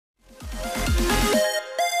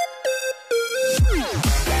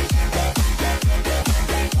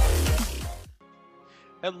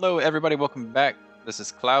Hello, everybody. Welcome back. This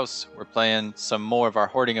is Klaus. We're playing some more of our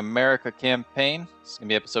Hording America campaign. This is going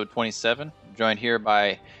to be episode 27. I'm joined here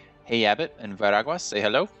by HEYAbbot and Veraguas. Say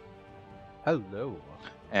hello. Hello.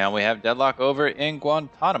 And we have Deadlock over in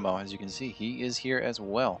Guantanamo. As you can see, he is here as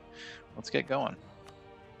well. Let's get going.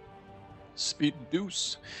 Speed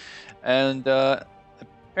deuce. And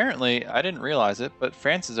apparently, I didn't realize it, but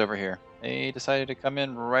France is over here. They decided to come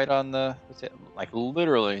in right on the, like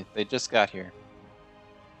literally, they just got here.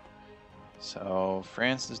 So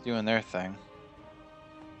France is doing their thing.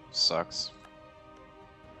 Sucks.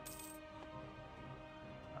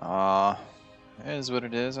 It is what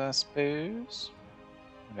it is, I suppose.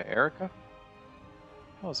 Erica?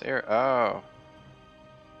 How's Erica? Oh.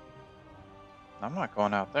 I'm not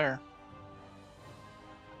going out there.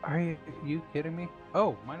 Are you kidding me?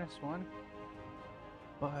 Oh, -1.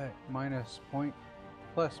 But minus point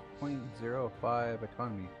plus 0.05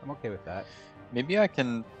 autonomy. I'm okay with that. Maybe I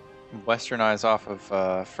can westernize off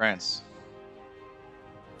of France.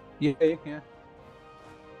 Yeah, you can.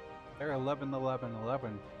 They're 11, 11,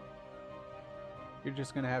 11. You're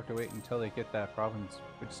just going to have to wait until they get that province,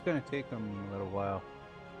 which is going to take them a little while.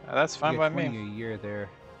 That's fine by me. 20 a year there.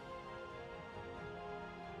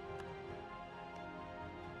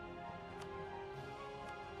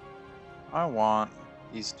 I want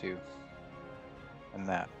these two. And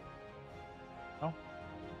that. Oh.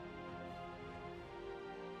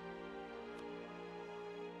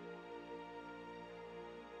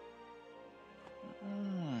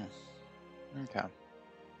 Okay.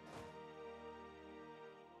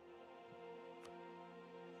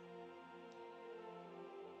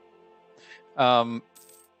 I don't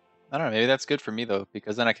know, maybe that's good for me though,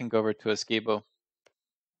 because then I can go over to Esquibo.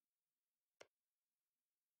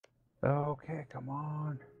 Okay, come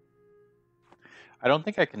on. I don't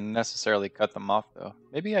think I can necessarily cut them off though.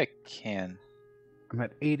 Maybe I can. I'm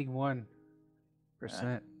at 81%.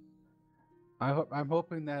 I'm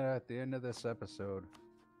hoping that at the end of this episode,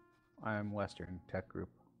 I'm Western Tech Group.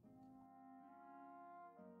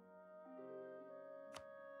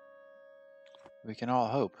 We can all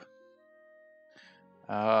hope.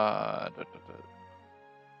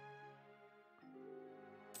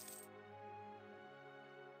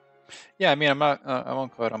 Yeah, I mean, I'm not. I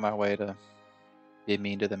won't go out on my way to be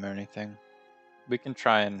mean to them or anything. We can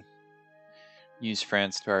try and use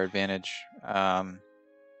France to our advantage.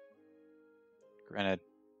 Granted,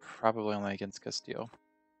 probably only against Castile.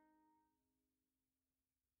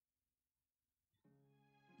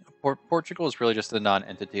 Portugal is really just a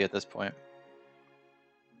non-entity at this point.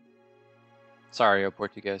 Sorry,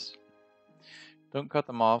 Portuguese. Don't cut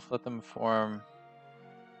them off. Let them form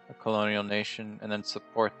a colonial nation and then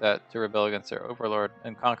support that to rebel against their overlord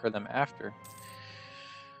and conquer them after.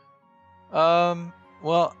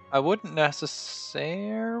 Well, I wouldn't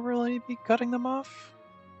necessarily be cutting them off.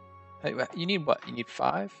 You need what? You need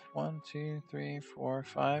 5? 1, 2, 3, 4,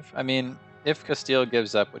 5. I mean, if Castile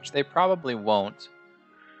gives up, which they probably won't.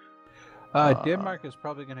 Denmark is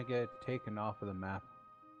probably going to get taken off of the map.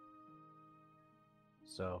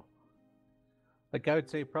 So, like I would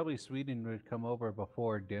say, probably Sweden would come over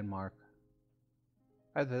before Denmark.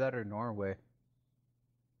 Either that or Norway.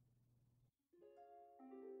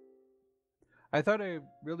 I thought a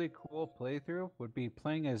really cool playthrough would be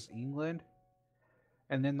playing as England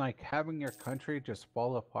and then like having your country just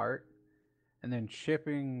fall apart and then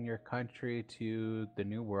shipping your country to the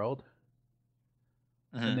New World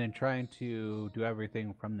and then trying to do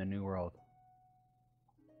everything from the New World.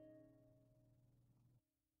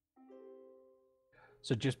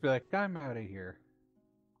 So just be like, I'm out of here.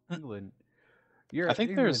 England. I think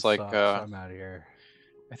England there's like sucks, I'm out of here.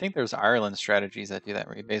 I think there's Ireland strategies that do that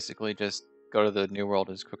where you basically just go to the New World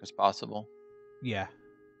as quick as possible. Yeah.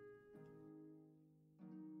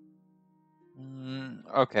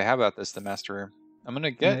 Okay, how about this, the Master? I'm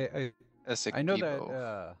gonna get Essequibo. I know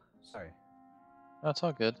that. Sorry. No, it's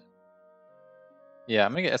all good. Yeah,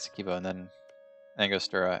 I'm gonna get Essequibo and then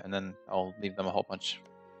Angostura, and then I'll leave them a whole bunch,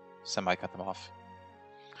 semi-cut them off.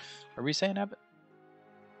 Are we saying Abbott?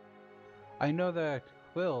 I know that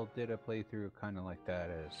Quill did a playthrough kind of like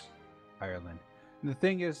that as Ireland. And the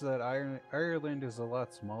thing is that Ireland is a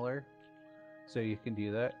lot smaller, so you can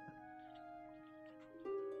do that.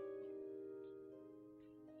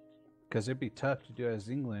 Because it'd be tough to do as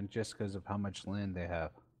England just because of how much land they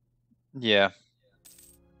have. Yeah.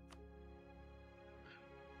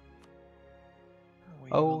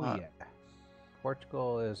 Oh yeah.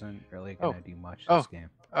 Portugal isn't really gonna do much this game.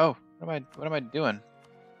 Oh, what am I doing?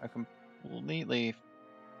 I completely.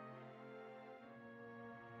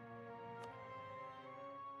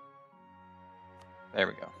 There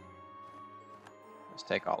we go. Just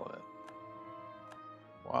take all of it.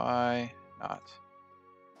 Why not?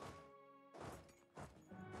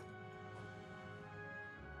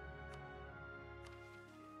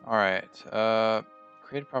 All right.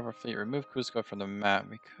 Create a proper fleet. Remove Cusco from the map.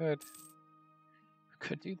 We could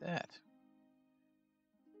do that.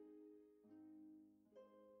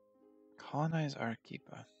 Colonize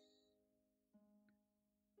Arequipa.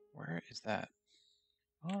 Where is that?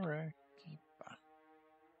 Arequipa.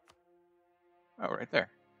 Oh, right there.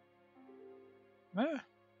 Ah.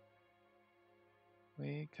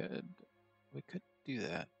 We could do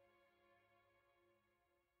that.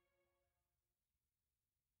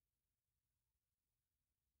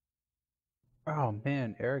 Oh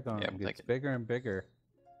man, Aragon Yeah, we'll gets take it. bigger and bigger.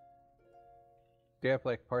 They have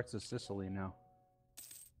like parts of Sicily now.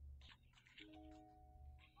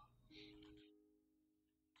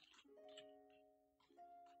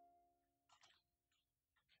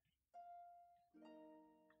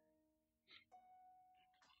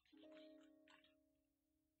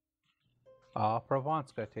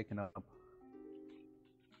 Provence got taken up.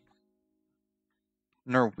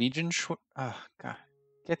 Norwegian oh god.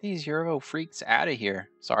 Get these Euro freaks out of here.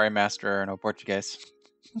 Sorry, Master, no Portuguese.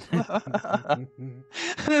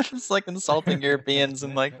 It's like insulting Europeans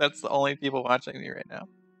and like that's the only people watching me right now.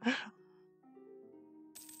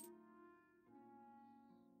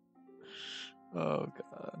 Oh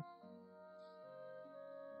god.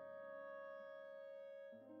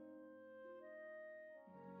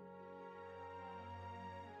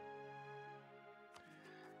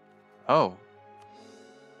 Oh.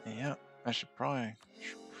 Yeah, I should probably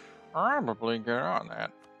get on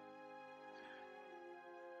that.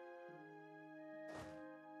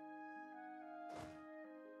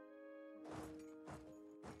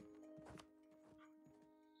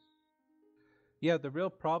 Yeah, the real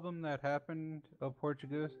problem that happened of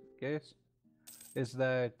Portuguese is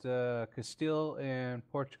that Castile and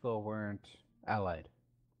Portugal weren't allied.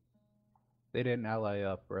 They didn't ally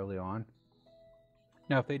up early on.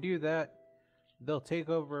 Now, if they do that, they'll take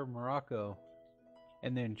over Morocco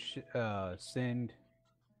and then send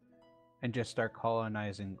and just start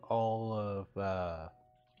colonizing all of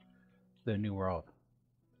the New World.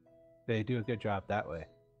 They do a good job that way.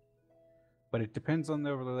 But it depends on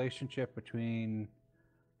the relationship between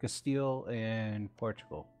Castile and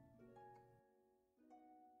Portugal.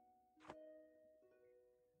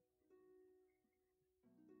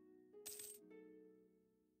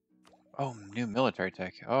 Oh, new military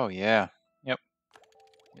tech. Oh yeah. Yep.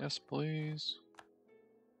 Yes, please.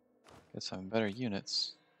 Get some better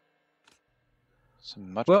units.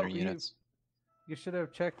 Some much better units. You should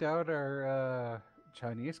have checked out our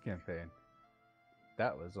Chinese campaign.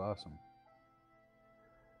 That was awesome.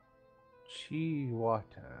 Chihuahua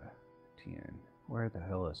Tian. Where the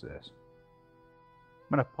hell is this? I'm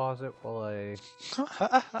gonna pause it while I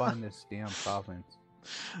find this damn province.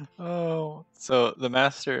 Oh, so the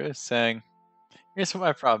master is saying, here's what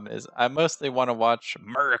my problem is. I mostly want to watch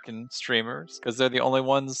American streamers because they're the only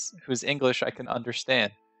ones whose English I can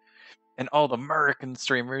understand. And all the American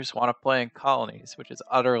streamers want to play in colonies, which is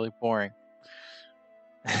utterly boring.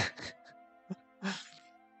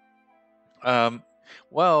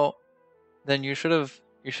 Well, then you should have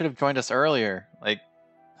joined us earlier. Like,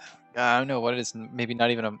 I don't know what it is. Maybe not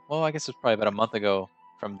even well, I guess it's probably about a month ago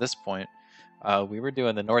from this point. We were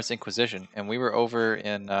doing the Norse Inquisition, and we were over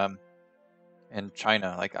in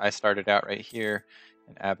China. Like I started out right here,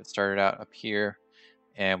 and Abbott started out up here,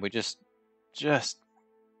 and we just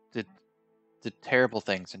did terrible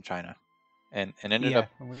things in China, and ended up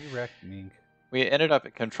we wrecked Ming. we ended up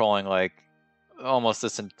controlling like almost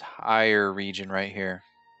this entire region right here.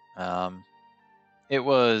 It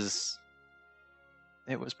was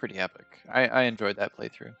pretty epic. I enjoyed that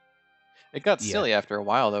playthrough. It got silly after a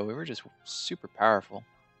while though. We were just super powerful.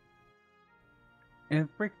 And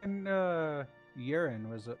freaking Urine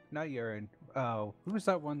was not Urine. Who was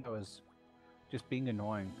that one that was just being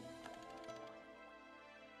annoying?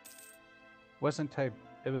 Wasn't type.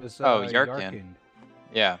 It was Yarkin.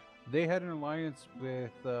 Yeah. They had an alliance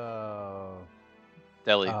with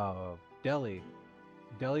Delhi. Delhi.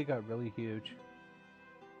 Delhi got really huge.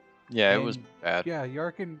 Yeah, it was bad. Yeah,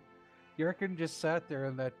 Yarkin just sat there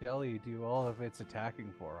and let Delhi do all of its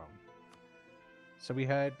attacking for him. So we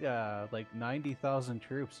had like 90,000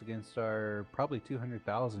 troops against our probably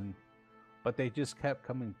 200,000, but they just kept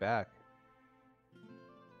coming back.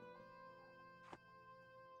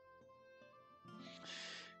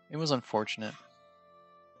 It was unfortunate.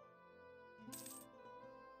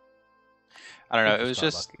 I don't know. It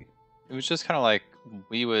was just kind of like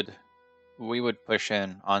we would push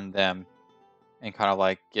in on them, and kind of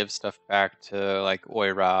like give stuff back to like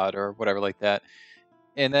Oirad or whatever like that.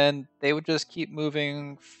 And then they would just keep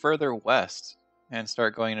moving further west and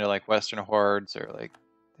start going into like Western hordes, or like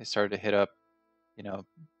they started to hit up, you know,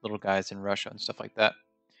 little guys in Russia and stuff like that.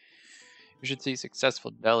 You should see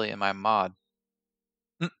successful Delhi in my mod.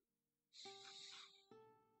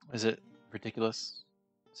 Is it ridiculous?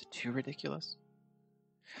 Is it too ridiculous?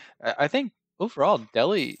 I think overall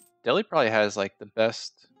Delhi probably has like the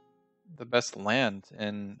best land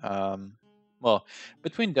in well,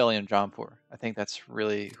 between Delhi and Jaunpur. I think that's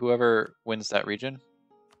really whoever wins that region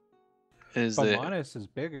is the Bamanas is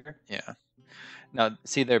bigger. yeah. Now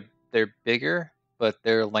see they're bigger, but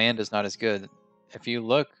their land is not as good. If you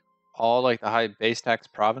look, all like the high base tax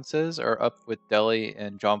provinces are up with Delhi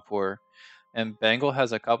and Jaunpur, and Bengal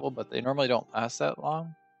has a couple, but they normally don't last that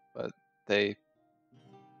long. But they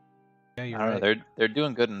Yeah, I you're don't know, right. they're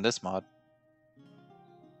doing good in this mod.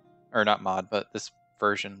 Or not mod, but this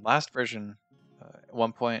version. Last version,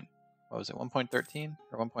 what was it, 1.13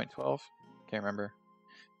 or 1.12? Can't remember.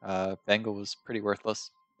 Bengal was pretty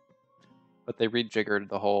worthless, but they rejiggered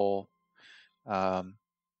the whole um,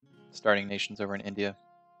 starting nations over in India.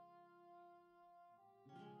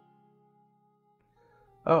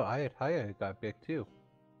 Oh, Ayutthaya got big too.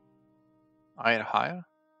 Ayutthaya?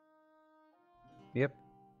 Yep.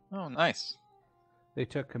 Oh, nice. They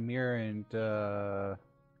took Khmer and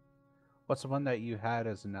what's the one that you had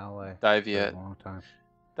as an ally for a Diviet. long time?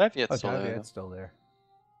 Diviet's Oh, still there, though. Daviet's still there.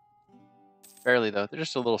 Barely, though. They're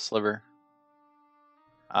just a little sliver.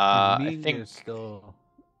 And I Ming think, is still.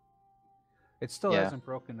 It still yeah, hasn't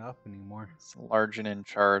broken up anymore. it's large and in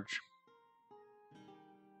charge.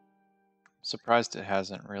 Surprised it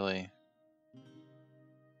hasn't really.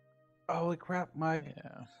 Holy crap! My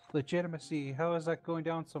Yeah, legitimacy. How is that going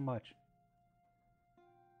down so much?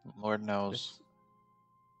 Lord knows.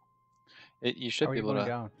 You How should are be you able going to.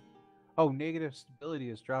 down? Oh, negative stability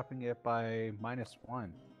is dropping it by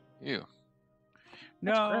 -1. Ew. That's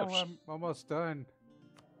No, gross. I'm almost done.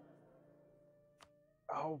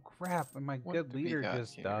 Oh crap! And my What good do we leader got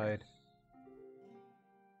just here? died.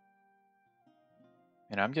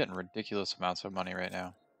 And I'm getting ridiculous amounts of money right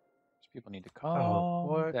now. These people need to Oh, calm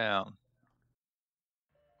what? down.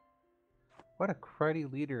 What a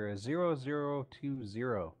cruddy leader! A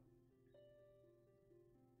 0020.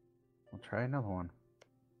 We'll try another one.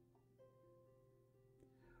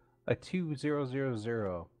 A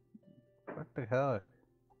 2000. What the hell?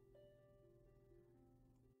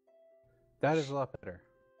 That is a lot better.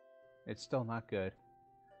 It's still not good,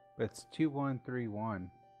 but it's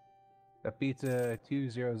 2131. That beats a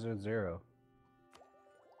 2000.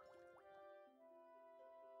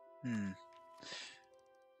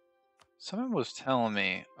 Someone was telling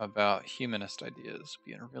me about humanist ideas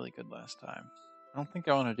being really good last time. I don't think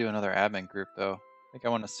I want to do another admin group though. I think I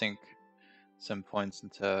want to sink some points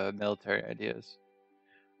into military ideas.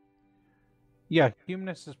 Yeah,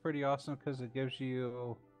 humanist is pretty awesome because it gives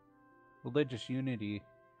you religious unity.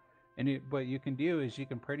 And what you can do is you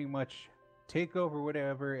can pretty much take over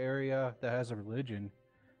whatever area that has a religion,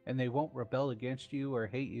 and they won't rebel against you or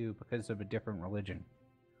hate you because of a different religion.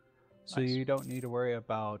 So Nice. you don't need to worry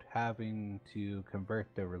about having to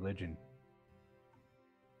convert the religion.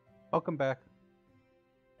 Welcome back.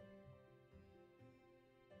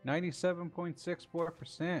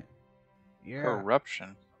 97.64%. Yeah.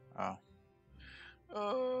 Corruption. Oh.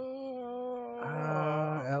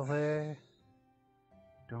 LA.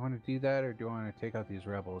 Do I want to do that or do I want to take out these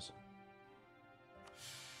rebels?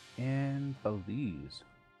 And Belize.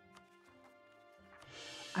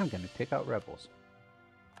 I'm going to take out rebels.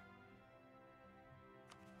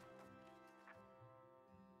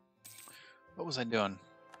 What was I doing?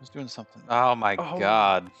 I was doing something. Oh my Oh,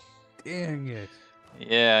 god. Dang it.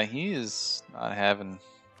 Yeah, he is not having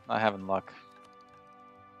luck.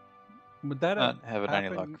 Would that have Not having any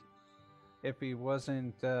luck. happened if he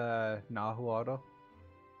wasn't Nahuatl?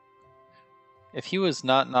 If he was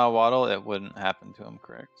not Nahuatl, it wouldn't happen to him,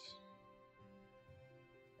 correct?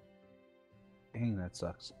 Dang, that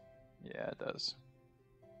sucks. Yeah, it does.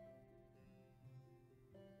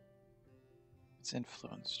 It's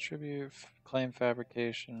influence, tribute, claim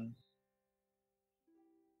fabrication.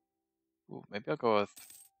 Ooh, maybe I'll go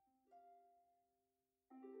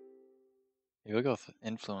with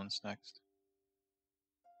influence next.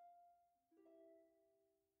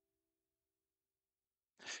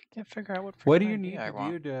 Can't figure out What freaking do you idea need I to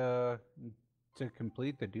want. do to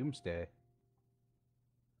complete the Doomsday?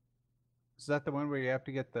 Is that the one where you have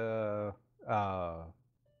to get the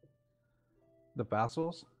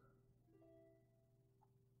vassals?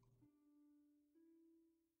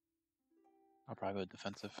 I'll probably go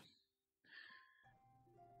defensive.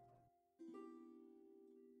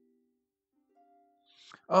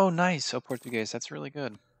 Oh, nice. Oh, Portuguese. That's really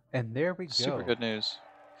good. And there we Super go. good news.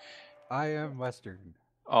 I am Western.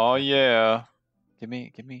 Oh yeah. Give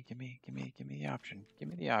me the option. Give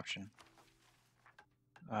me the option.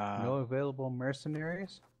 No available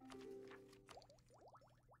mercenaries?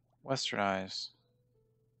 Westernize.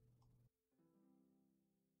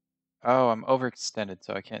 Oh, I'm overextended,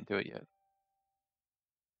 so I can't do it yet.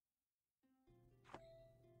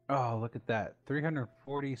 Oh, look at that.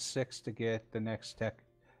 346 to get the next tech,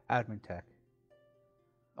 admin tech.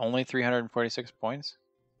 Only 346 points?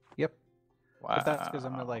 Yep. Wow. But that's because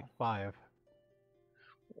I'm at like 5.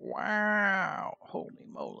 Wow. Holy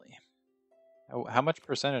moly. How much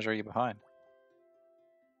percentage are you behind?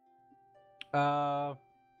 What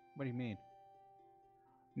do you mean?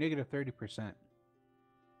 Negative 30%.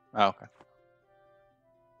 Oh, okay.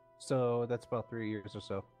 So that's about 3 years or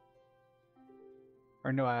so.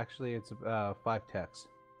 Or no, actually, it's 5 techs.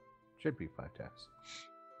 Should be 5 techs.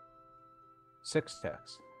 6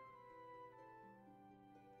 techs.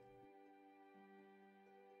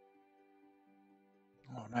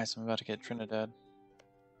 Oh, nice. I'm about to get Trinidad.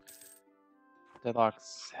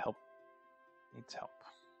 Deadlock's help. Needs help.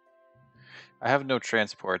 I have no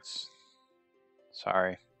transports.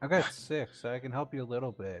 Sorry. I got 6, so I can help you a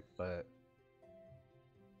little bit, but...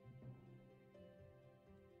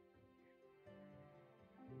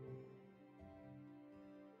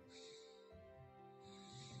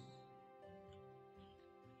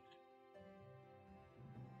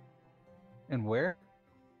 And where?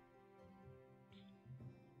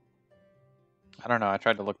 I don't know. I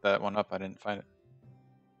tried to look that one up. I didn't find it.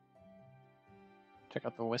 Check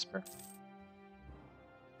out the Whisper.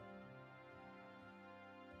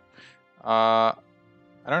 I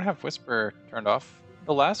don't have Whisper turned off.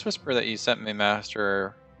 The last Whisper that you sent me,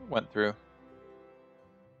 Master, went through.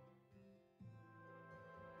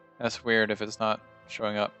 That's weird if it's not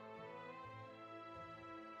showing up.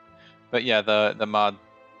 But yeah, the mod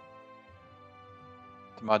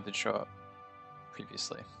did show up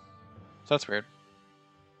previously. So that's weird.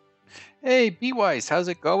 Hey, B-Wise, how's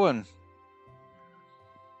it going?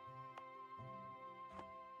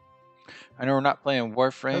 I know we're not playing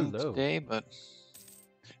Warframe today, but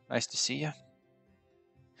nice to see you.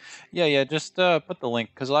 Yeah, just put the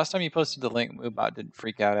link, because last time you posted the link, Moobot didn't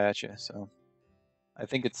freak out at you, so I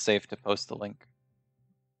think it's safe to post the link.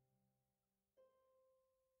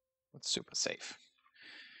 It's super safe.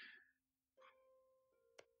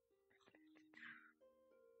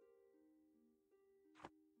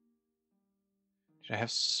 I have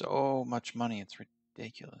so much money, it's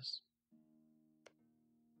ridiculous.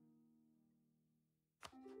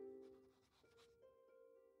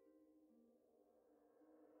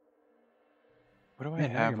 What do I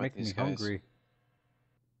have with these guys? Hungry.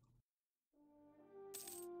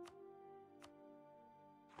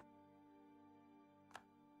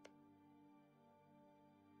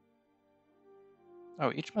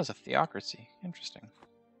 Oh, each one has a theocracy. Interesting.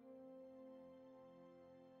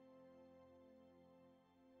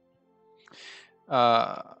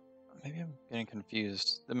 Maybe I'm getting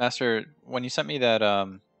confused. The master, when you sent me that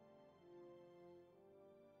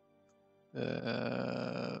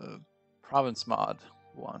province mod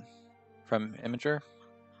one from Imager,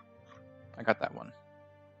 I got that one.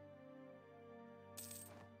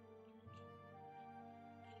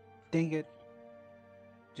 Dang it.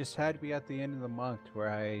 Just had to be at the end of the month where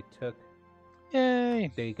I took... Yay!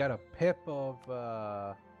 They got a pip of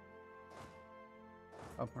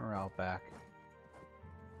morale back.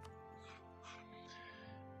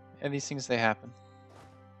 And these things, they happen.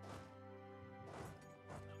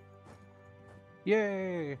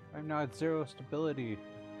 Yay! I'm now at 0 stability.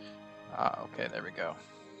 Ah, okay, there we go.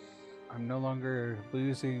 I'm no longer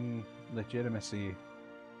losing legitimacy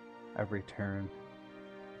every turn.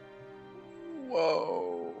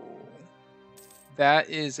 Whoa. That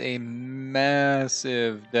is a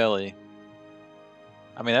massive deli.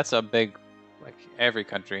 I mean, that's a big, like, every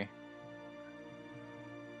country.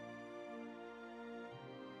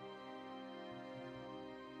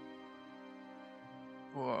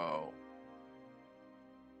 Whoa.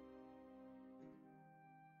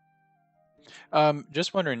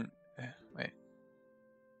 Just wondering, wait.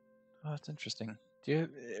 Oh, that's interesting.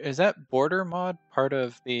 Is that border mod part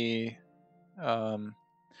of the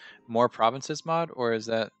more provinces mod, or is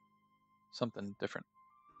that something different?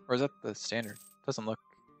 Or is that the standard? Doesn't look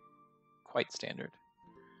quite standard.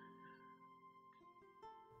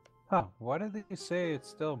 Huh, why did they say it's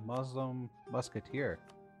still Muslim Musketeer?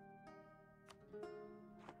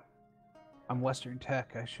 I'm Western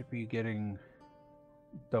Tech, I should be getting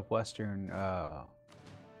the Western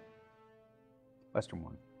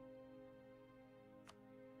one.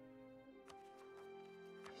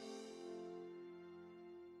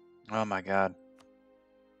 Oh my god.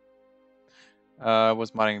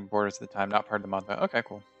 Was modding borders at the time, not part of the mod. Okay,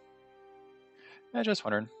 cool. Yeah, just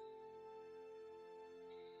wondering.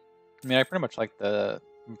 I mean, I pretty much like the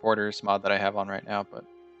borders mod that I have on right now, but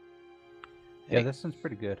hey. Yeah, this one's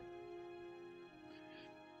pretty good.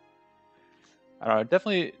 I don't know. It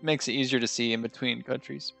definitely makes it easier to see in between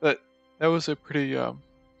countries, but that was a pretty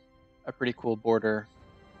cool border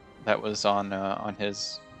that was on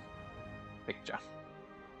his picture.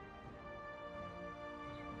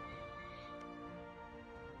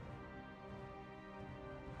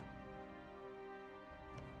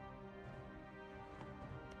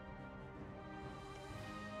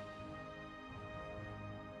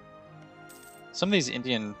 Some of these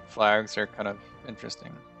Indian flags are kind of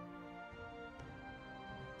interesting.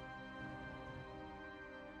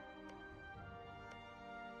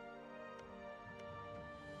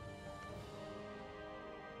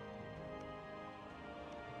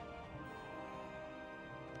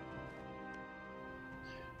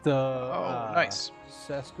 The nice.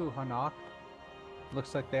 Susquehannock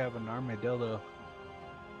looks like they have an armadillo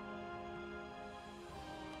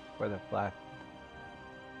for the flag.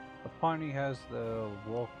 The Pawnee has the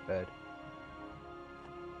wolf bed.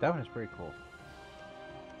 That one is pretty cool.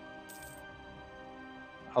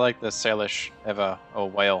 I like the Salish have a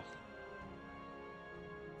whale.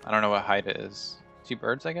 I don't know what height it is. 2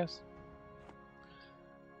 birds, I guess?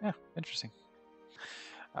 Yeah, interesting.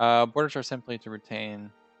 Borders are simply to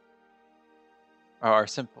retain... are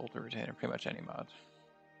simple to retain in pretty much any mod.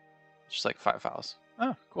 Just like 5 files.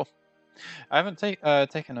 Oh, cool. I haven't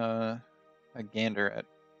taken a gander at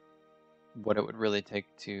what it would really take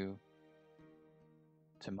to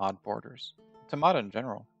mod borders. To mod in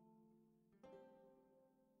general.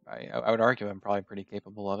 I would argue I'm probably pretty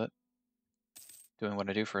capable of it. Doing what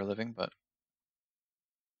I do for a living, but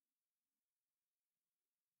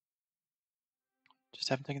just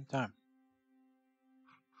haven't taken the time.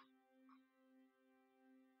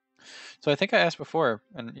 So I think I asked before,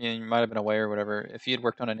 and you might have been away or whatever, if you had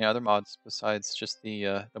worked on any other mods besides just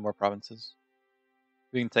the more provinces.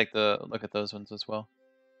 We can take the look at those ones as well.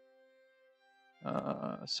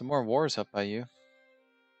 Some more wars up by you.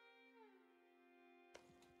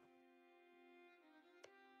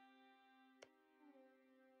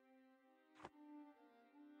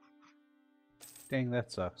 Dang,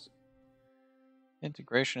 that sucks.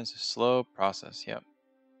 Integration is a slow process. Yep.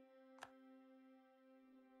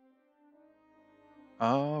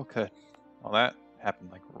 Oh, good. Well, that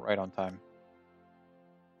happened like right on time.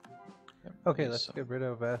 Yep, Okay, let's get rid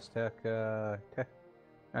of Aztec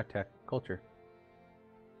culture.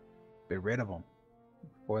 Get rid of them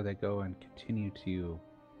before they go and continue to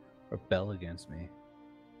rebel against me.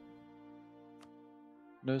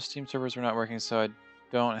 No Steam servers are not working, so I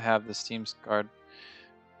don't have the Steam card.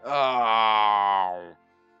 Oh.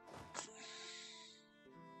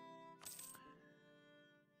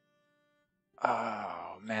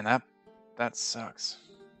 Oh man, that sucks.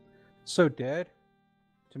 So, Dad,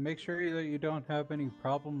 to make sure that you don't have any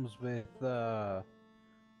problems with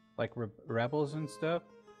like rebels and stuff,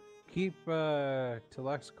 keep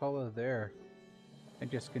Tlaxcala there,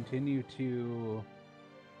 and just continue to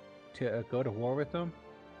go to war with them,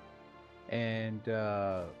 and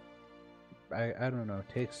I don't know,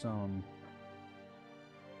 take some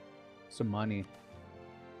money.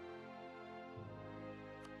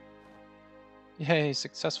 Yay,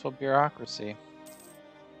 successful bureaucracy.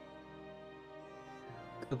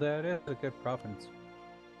 So that is a good province.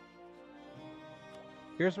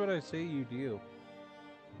 Here's what I say you do.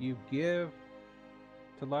 You give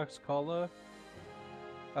Tlaxcala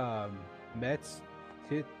Metz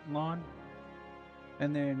Titlan,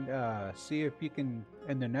 and then see if you can,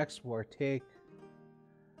 in the next war, take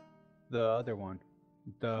the other one,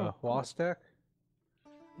 the Huastek.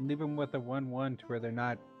 Leave them with a 1-1 to where they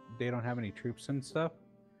don't have any troops and stuff.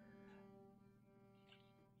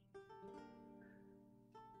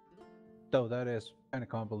 Though that is kind of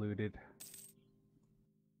convoluted.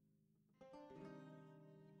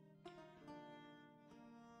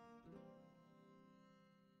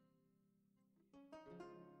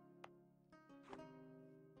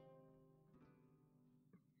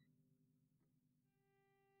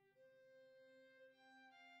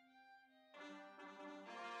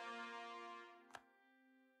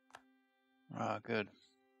 Ah, good.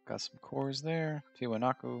 Got some cores there.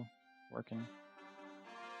 Tiwanaku working.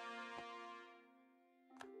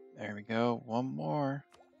 There we go. One more.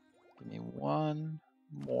 Give me one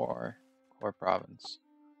more core province.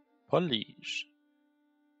 Polish.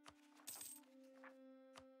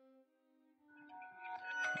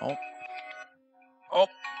 Oh. Oh.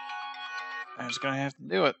 I'm just gonna have to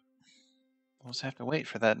do it. We'll just have to wait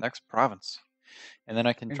for that next province. And then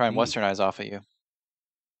I can try and Indeed. westernize off at you.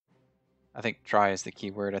 I think try is the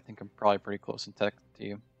key word. I think I'm probably pretty close in tech to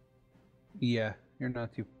you. Yeah, you're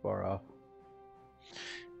not too far off.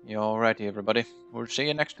 Alrighty, everybody. We'll see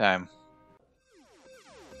you next time.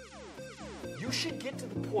 You should get to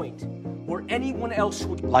the point where anyone else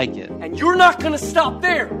would Like it. and you're not gonna stop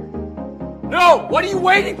there! No! What are you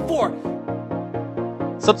waiting for?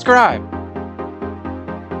 Subscribe!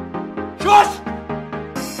 Just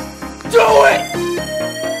do it!